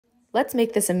Let's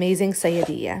make this amazing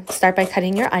sayadieh. Start by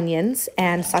cutting your onions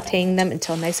and sauteing them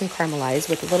until nice and caramelized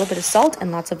with a little bit of salt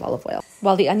and lots of olive oil.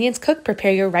 While the onions cook,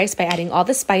 prepare your rice by adding all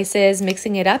the spices,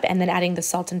 mixing it up, and then adding the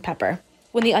salt and pepper.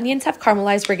 When the onions have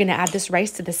caramelized, we're going to add this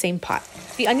rice to the same pot.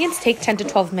 The onions take 10 to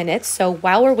 12 minutes, so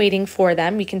while we're waiting for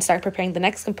them, we can start preparing the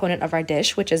next component of our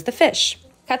dish, which is the fish.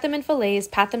 Cut them in fillets,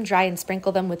 pat them dry, and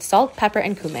sprinkle them with salt, pepper,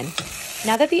 and cumin.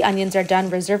 Now that the onions are done,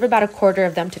 reserve about a quarter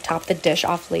of them to top the dish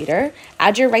off later.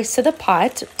 Add your rice to the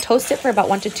pot, toast it for about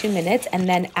 1 to 2 minutes, and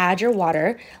then add your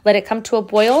water. Let it come to a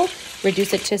boil,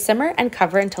 reduce it to simmer, and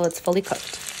cover until it's fully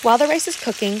cooked. While the rice is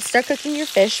cooking, start cooking your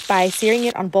fish by searing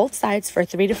it on both sides for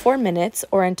 3 to 4 minutes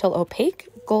or until opaque,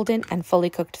 golden, and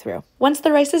fully cooked through. Once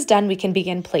the rice is done, we can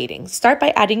begin plating. Start by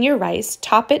adding your rice,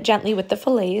 top it gently with the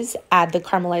fillets, add the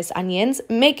caramelized onions,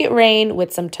 make it rain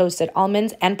with some toasted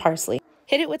almonds and parsley.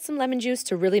 Hit it with some lemon juice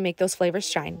to really make those flavors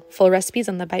shine. Full recipes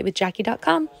on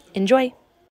thebitewithjackie.com. Enjoy!